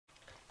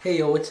Hey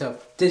yo, what's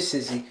up? This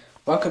is Izzy.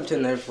 Welcome to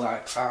another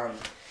vlog.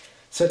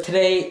 So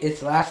today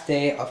is the last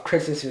day of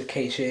Christmas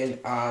vacation.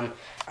 I'm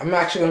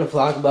actually gonna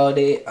vlog about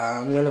it.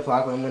 I'm gonna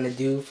vlog what I'm gonna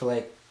do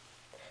for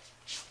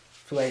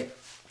the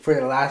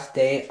last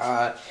day.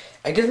 I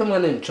guess I'm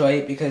gonna enjoy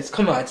it because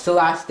come on, it's the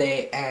last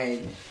day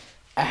and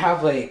I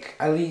have like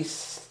at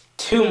least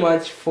 2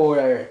 months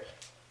for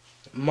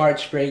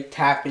March break to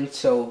happen.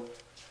 So,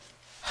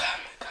 oh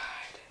my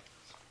god,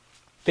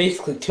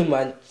 basically 2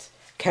 months.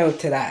 Count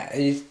to that.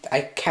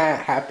 I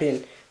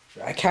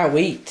can't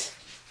wait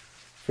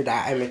for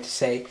that. I meant to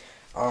say.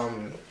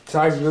 So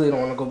I really don't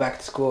want to go back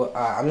to school.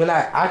 I'm gonna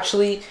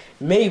actually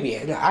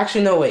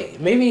no wait.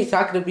 Maybe it's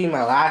not gonna be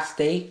my last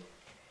day,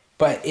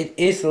 but it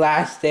is the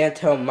last day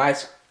until my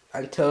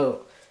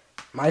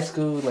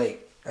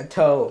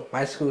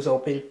school's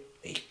open.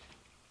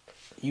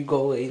 You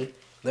go and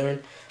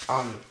learn.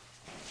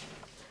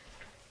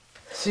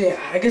 So yeah,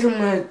 I guess I'm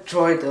gonna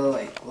enjoy the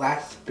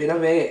last bit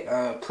of it.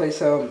 Play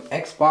some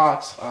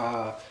Xbox.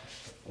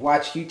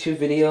 Watch YouTube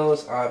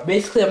videos.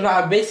 Basically,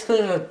 I'm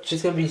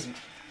just gonna be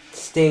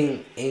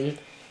staying in.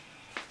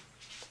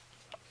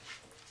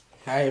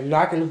 I'm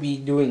not gonna be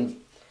doing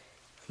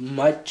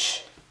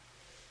much.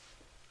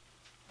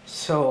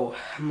 So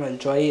I'm gonna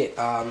enjoy it.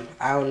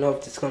 I don't know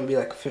if it's gonna be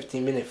like a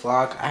 15-minute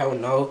vlog. I don't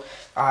know.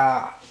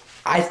 I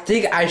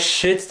think I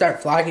should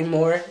start vlogging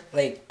more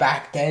like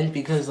back then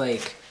because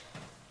like.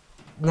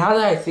 Now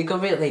that I think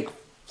of it, like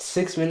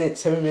 6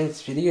 minutes, 7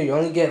 minutes video, you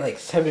only get like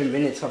 7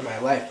 minutes of my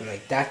life, and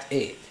like that's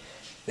it.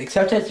 Like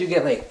sometimes you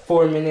get like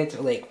 4 minutes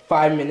or like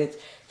 5 minutes,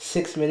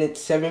 6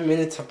 minutes, 7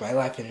 minutes of my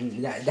life,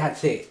 and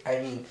that's it. I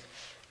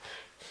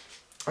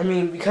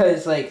mean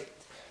because like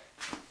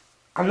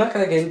I'm not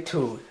gonna get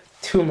into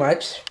too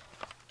much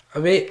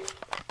of it.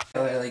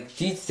 Like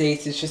these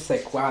days, it's just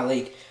like wow,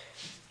 like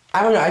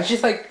I don't know. I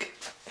just like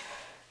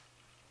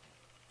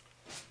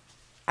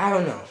I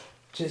don't know,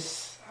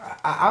 just.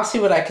 I'll see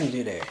what I can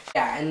do there.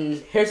 Yeah, and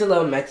here's a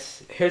little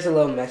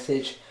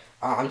message.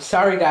 I'm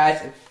sorry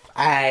guys if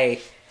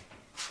I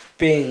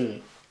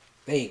been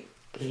like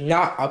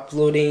not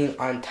uploading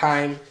on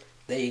time.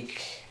 Like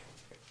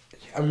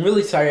I'm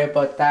really sorry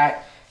about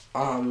that.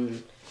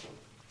 I'm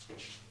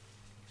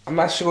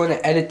actually going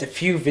to edit the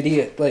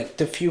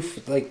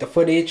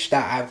footage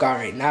that I've got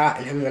right now,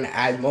 and I'm gonna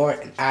add more,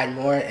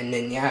 and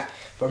then yeah.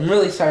 But I'm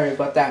really sorry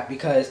about that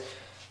because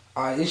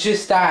it's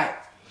just that.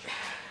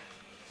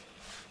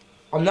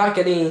 I'm not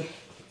getting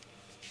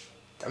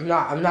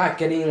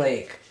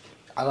like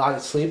a lot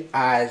of sleep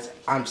as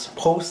I'm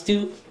supposed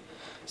to,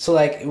 so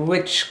like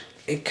which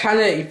it kind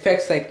of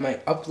affects like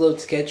my upload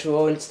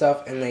schedule and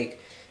stuff, and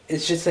like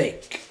it's just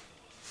like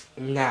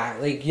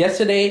like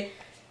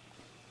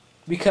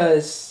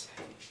because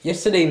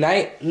yesterday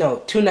night,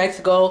 no, 2 nights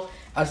ago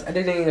I was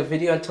editing a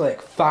video until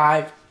like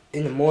 5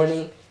 in the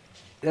morning,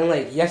 and then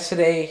like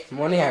yesterday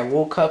morning I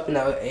woke up and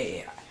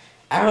I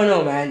don't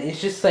know, man,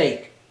 it's just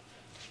like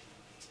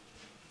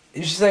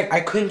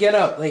I couldn't get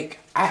up. Like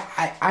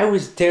I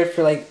was there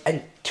for like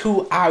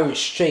 2 hours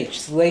straight,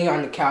 just laying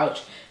on the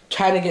couch,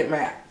 trying to get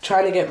my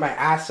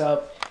ass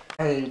up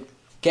and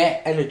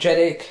get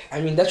energetic.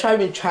 I mean, that's what I've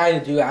been trying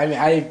to do. I mean,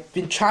 I've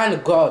been trying to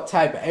go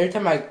outside, but every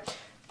time I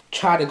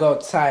try to go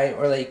outside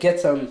or like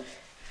get some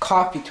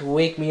coffee to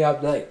wake me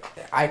up, like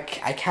I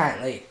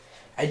can't. Like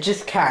I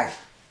just can't.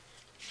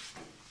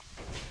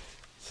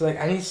 So like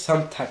I need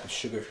some type of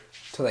sugar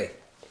to like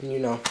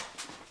to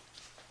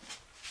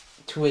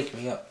wake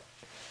me up.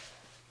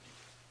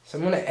 So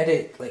I'm gonna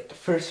edit like the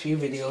first few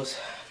videos,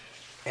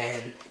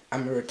 and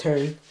I'm gonna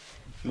return,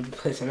 maybe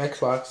play some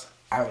Xbox.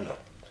 I don't know.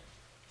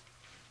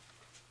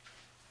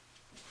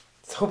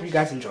 So hope you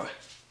guys enjoy.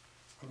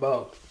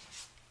 Hope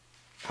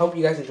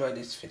you guys enjoyed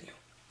this video.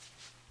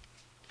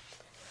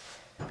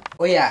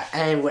 Oh yeah,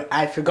 and what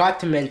I forgot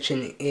to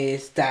mention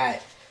is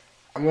that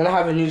I'm gonna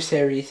have a new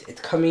series.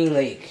 It's coming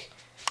like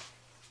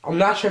I'm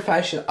not sure if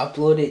I should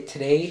upload it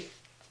today,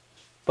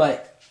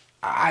 but.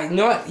 I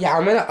know what, yeah,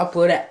 I'm gonna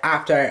upload it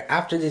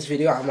after this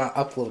video. I'm gonna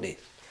upload it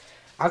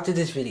after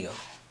this video.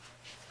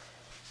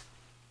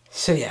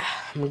 So yeah,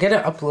 I'm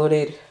gonna upload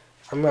it.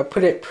 I'm gonna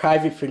put it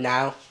private for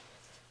now,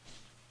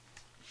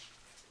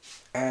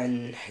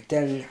 and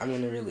then I'm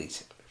gonna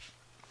release it.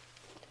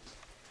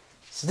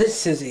 So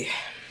this is Izzy.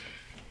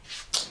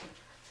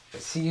 I'll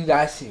see you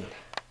guys soon.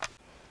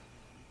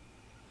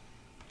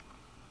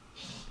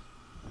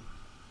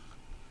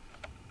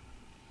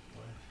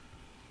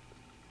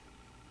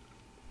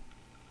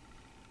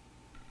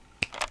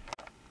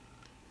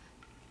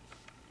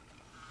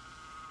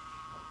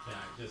 I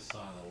just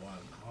saw the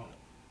one call.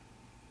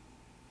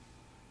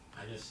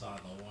 I just saw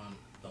the one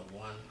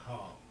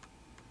call.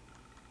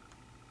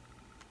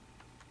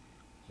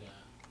 Yeah.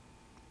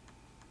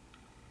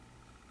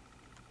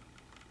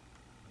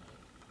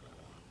 The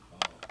one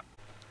call.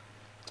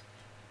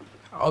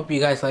 I hope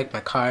you guys like my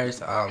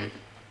cars.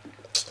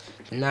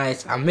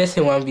 Nice. I'm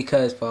missing one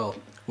because well,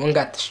 one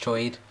got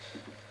destroyed,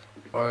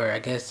 or I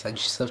guess I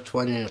just left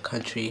one in the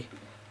country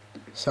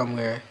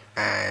somewhere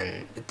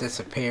and it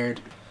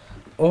disappeared.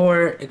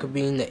 Or it could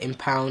be in the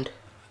impound.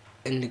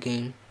 in the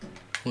game.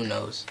 Who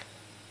knows?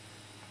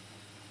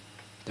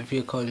 The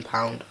vehicle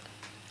impound.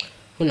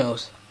 Who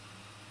knows?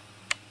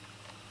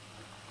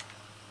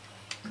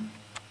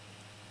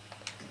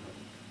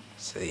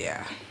 So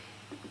yeah.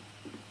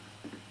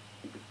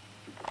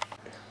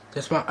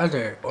 There's my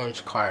other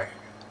orange car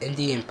in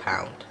the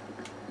impound.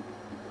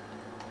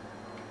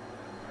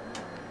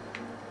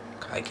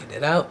 Can I get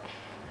it out?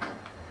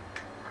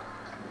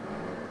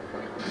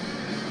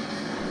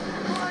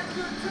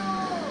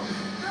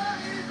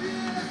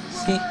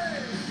 See?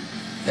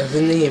 It was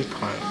in the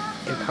impound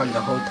the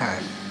whole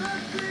time.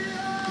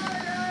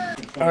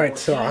 Alright,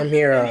 so I'm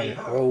here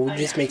well, we'll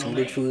just make some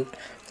good food.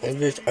 And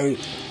just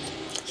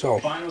so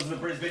I'm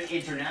gonna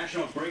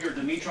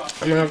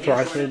have to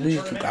watch for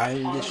these two guys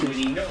in this is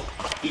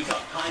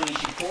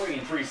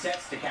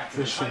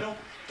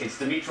it's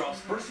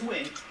Dimitrov's first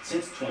win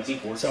since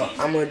 2014. So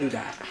I'm gonna do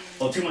that.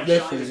 Well, 2 months shy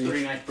of his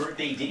 39th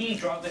birthday, Didier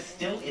Drogba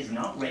still is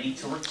not ready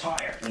to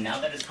retire. And now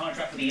that his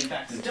contract with the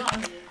Impact is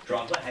done,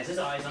 Drogba has his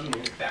eyes on the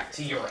move back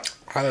to Europe.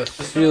 I'll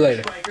see you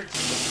later.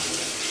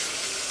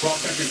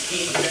 Cross-country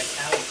skiing cadet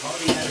Alex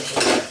Harvey had a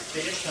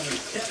finish coming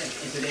 7th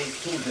in today's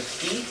Tour de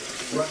Ski.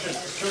 Russia's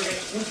Sergei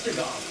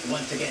Ustagov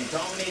once again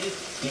dominated.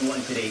 He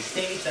won today's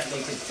stage. That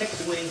makes it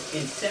 6 wins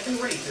in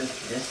 7 races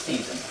this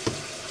season.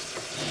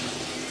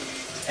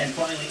 And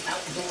finally,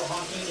 outdoor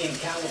hockey in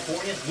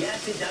California.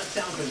 Yes, it does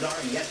sound bizarre.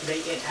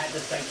 Yesterday, it had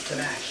the sights to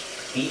match.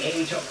 The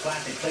AHL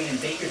Classic played in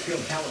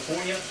Bakersfield,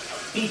 California,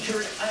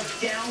 featured a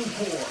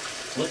downpour.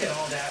 Look at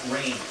all that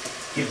rain.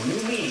 Give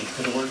new meaning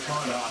to the word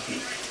pond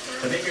hockey.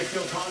 The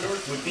Bakersfield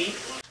Condors would beat.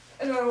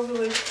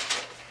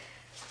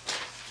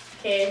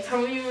 Okay,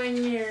 tell me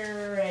when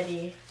you're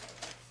ready.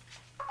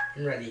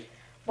 I'm ready.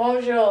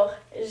 Bonjour,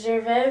 je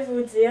vais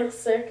vous dire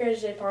ce que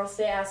j'ai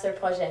pensé à ce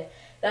projet.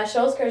 La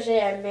chose que j'ai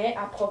aimée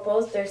à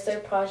propos de ce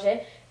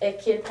projet est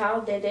qu'il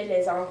parle d'aider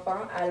les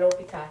enfants à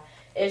l'hôpital.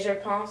 Et je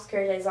pense que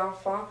les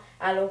enfants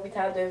à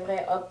l'hôpital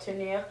devraient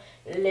obtenir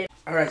les...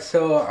 Alright,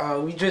 so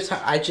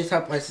I just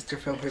helped my sister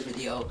film her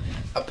video,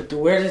 but the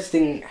weirdest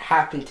thing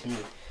happened to me.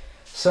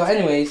 So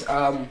anyways,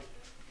 after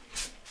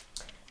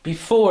we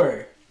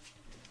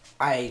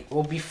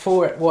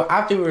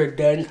were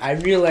done, I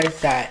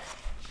realized that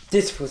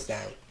this was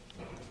down.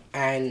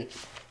 And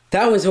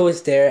that was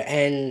always there,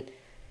 and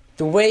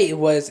the way it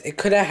was, it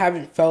could have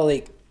haven't felt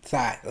like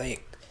that.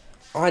 Like,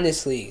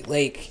 honestly,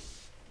 like,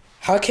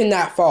 how can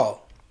that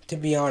fall, to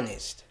be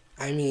honest?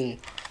 I mean,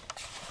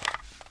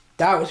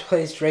 that was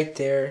placed right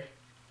there.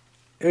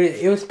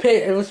 It was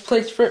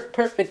placed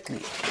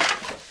perfectly,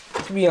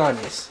 to be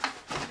honest.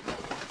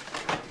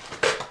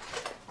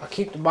 I'll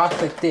keep the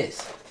box like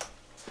this.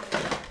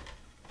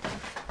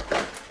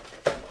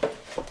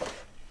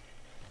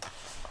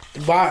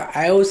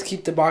 I always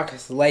keep the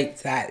box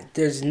like that.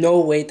 There's no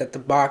way that the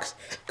box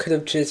could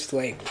have just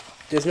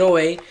there's no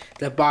way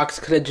the box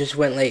could have just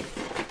went like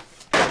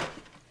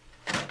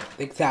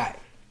that.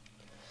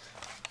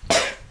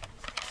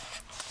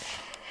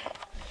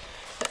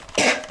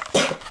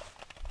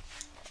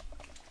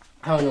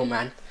 I don't know,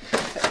 man.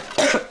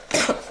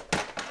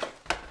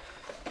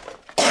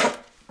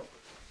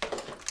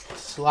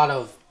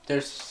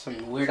 There's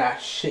some weird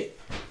ass shit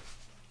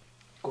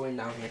going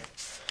down here.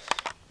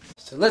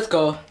 So let's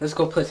go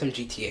play some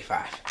GTA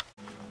 5.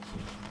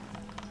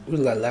 Ooh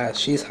la la,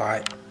 she's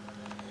hot.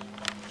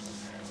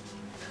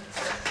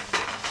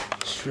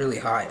 She's really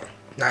hot.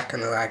 Not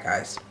gonna lie,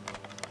 guys.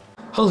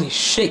 Holy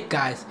shit,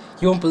 guys.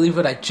 You won't believe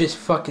what I just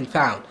fucking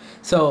found.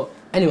 So,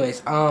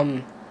 anyways,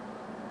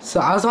 so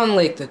I was on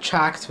like the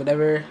tracks,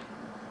 whatever.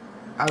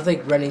 I was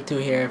like running through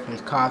here from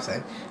the cops,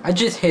 and I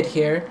just hid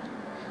here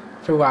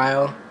for a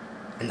while.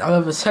 And all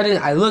of a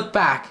sudden, I look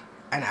back,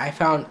 and I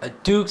found a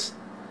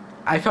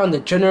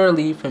General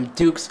Lee from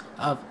Dukes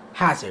of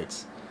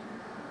Hazzards.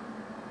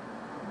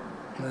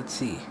 Let's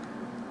see.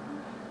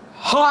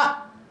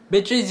 Hot!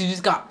 Bitches, you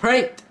just got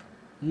pranked.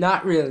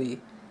 Not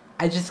really.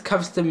 I just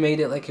custom made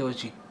it like it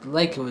was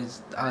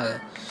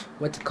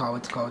what's it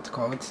called?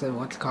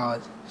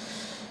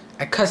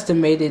 I custom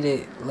made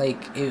it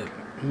like it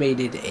made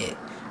it.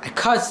 I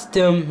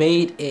custom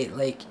made it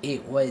like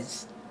it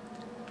was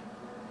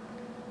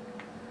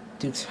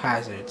Dukes of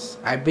Hazzards.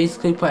 I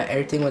basically put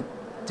everything what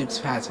Dukes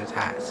of Hazzards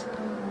has.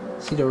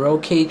 See the roll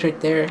cage right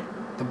there?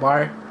 The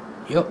bar?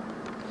 Yup.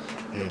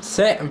 And I'm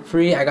set, I'm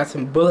free. I got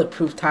some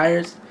bulletproof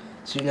tires.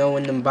 So you know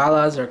when them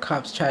balas or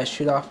cops try to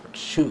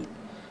shoot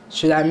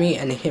at me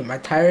and they hit my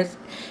tires,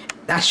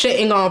 that shit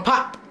ain't gonna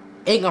pop.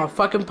 Ain't gonna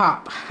fucking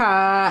pop.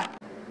 Ha.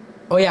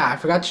 Oh yeah, I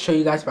forgot to show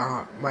you guys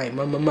my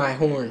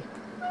horn.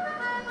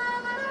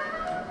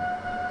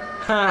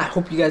 Ha,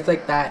 hope you guys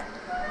like that.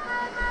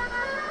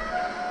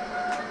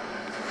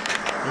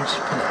 Let's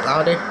just put it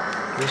louder.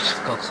 Let's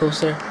just go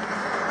closer.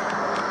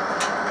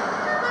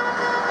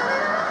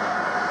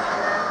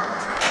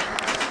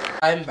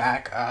 I'm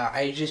back.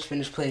 I just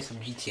finished playing some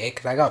GTA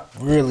because I got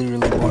really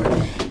bored.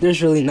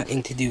 There's really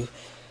nothing to do.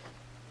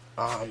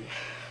 I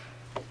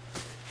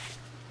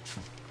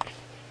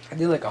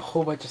did like a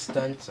whole bunch of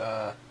stunts.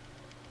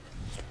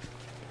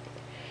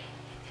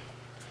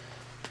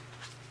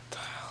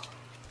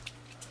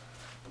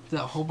 did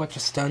a whole bunch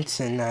of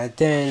stunts, and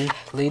then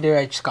later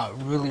I just got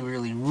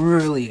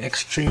really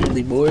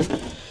extremely bored.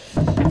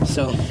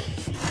 So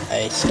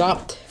I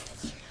stopped,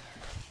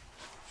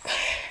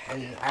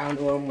 and I don't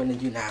know what I'm gonna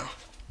do now.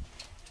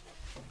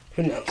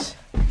 Who knows?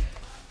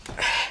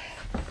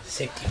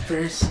 Safety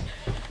first.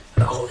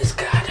 Oh, it's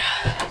God.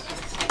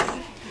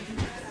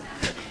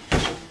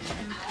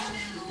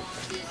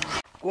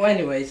 Well,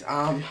 anyways,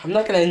 I'm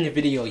not gonna end the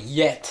video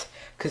yet,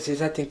 cause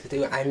there's nothing to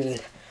do. I mean,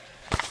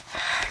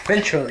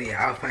 eventually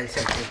I'll find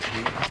something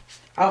to do.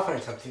 I'll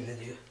find something to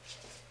do.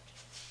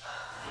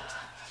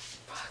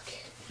 Fuck.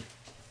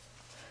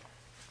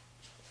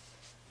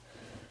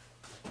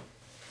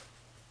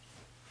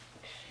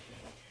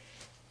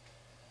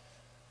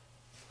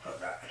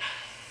 Hold on.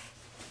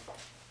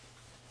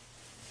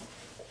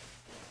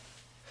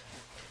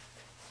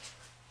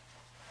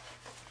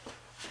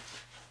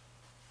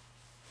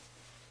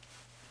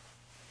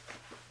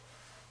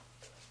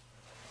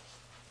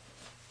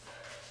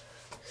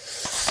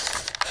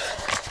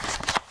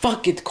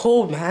 Fuck, it's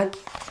cold, man.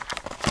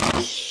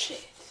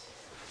 Shit.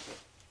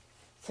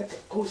 It's like a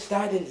ghost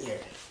died in here.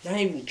 Not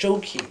even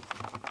joking.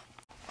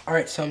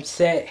 Alright, so I'm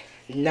set.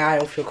 Now I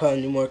don't feel cold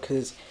anymore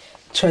because,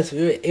 trust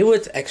me, it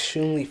was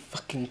extremely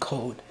fucking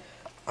cold.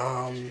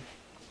 A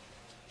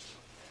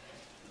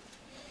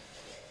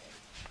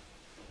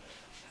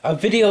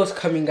video is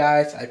coming,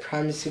 guys. I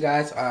promise you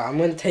guys. I'm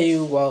going to tell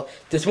you, well,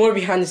 there's more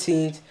behind the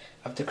scenes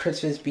of the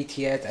Christmas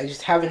BTS. I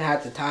just haven't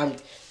had the time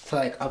to,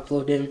 like,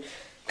 upload them.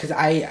 Cause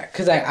I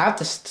have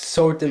to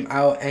sort them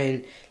out,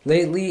 and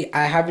lately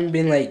I haven't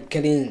been like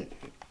getting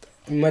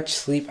much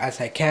sleep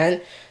as I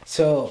can,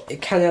 so it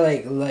kind of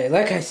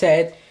like I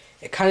said,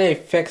 it kind of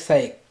affects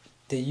like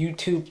the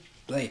YouTube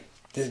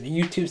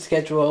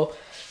schedule,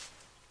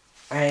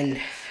 and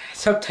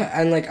sometimes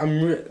I'm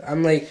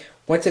like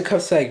once it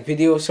comes to like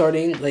video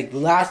sorting, like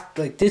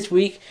this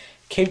week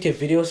came to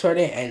video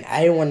sorting and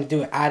I didn't want to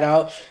do it at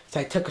all, so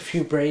I took a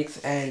few breaks,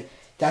 and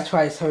that's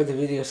why some of the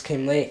videos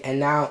came late, and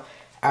now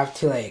I have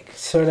to like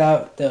sort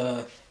out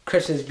the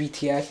Christmas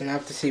BTS, and I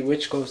have to see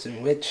which goes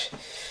in which.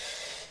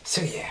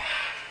 So yeah.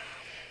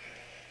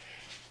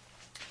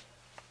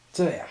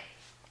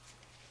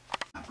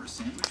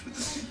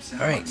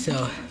 Alright, so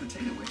I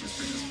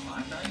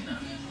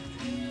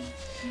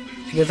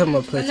guess I'm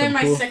gonna play And some then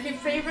my pool. second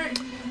favorite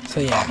So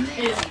yeah.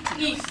 is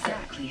Easter.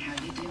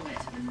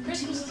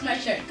 Christmas is my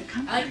shirt.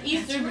 I like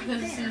Easter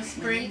because it's in the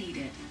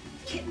spring.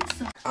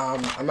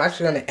 I'm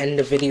actually gonna end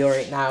the video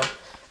right now.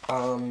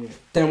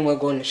 Then we'll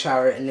go in the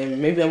shower, and then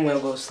maybe I'm gonna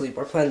go to sleep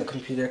or play on the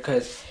computer,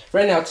 because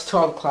right now it's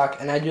 12 o'clock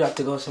and I do have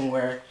to go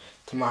somewhere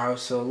tomorrow,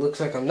 so it looks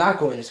like I'm not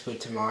going to school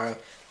tomorrow.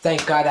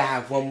 Thank God I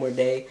have one more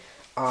day.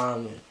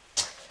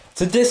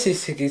 So this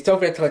is Izzy. Don't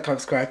forget to like,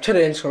 comment, subscribe to the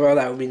Instagram, all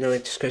that will be in the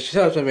link description.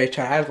 So I'm try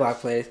to add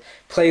vlog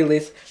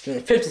playlist, doing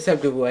a 50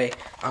 sub giveaway.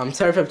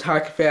 Sorry if I'm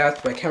talking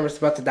fast, my camera's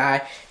about to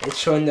die. It's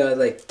showing the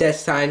like death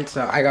sign,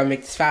 so I gotta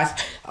make this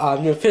fast.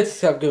 Doing a 50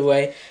 sub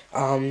giveaway.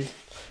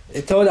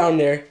 It's all down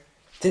there.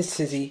 This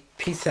is Izzy.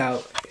 Peace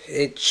out.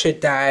 It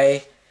should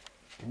die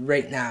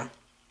right now.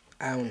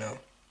 I don't know,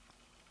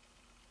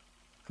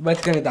 but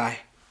it's gonna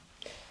die.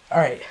 All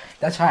right.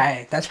 That's why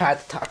I had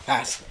to talk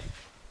fast.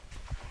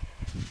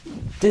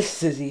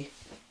 This is Izzy,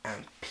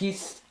 and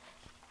peace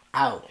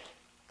out,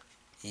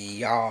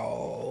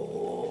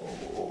 y'all.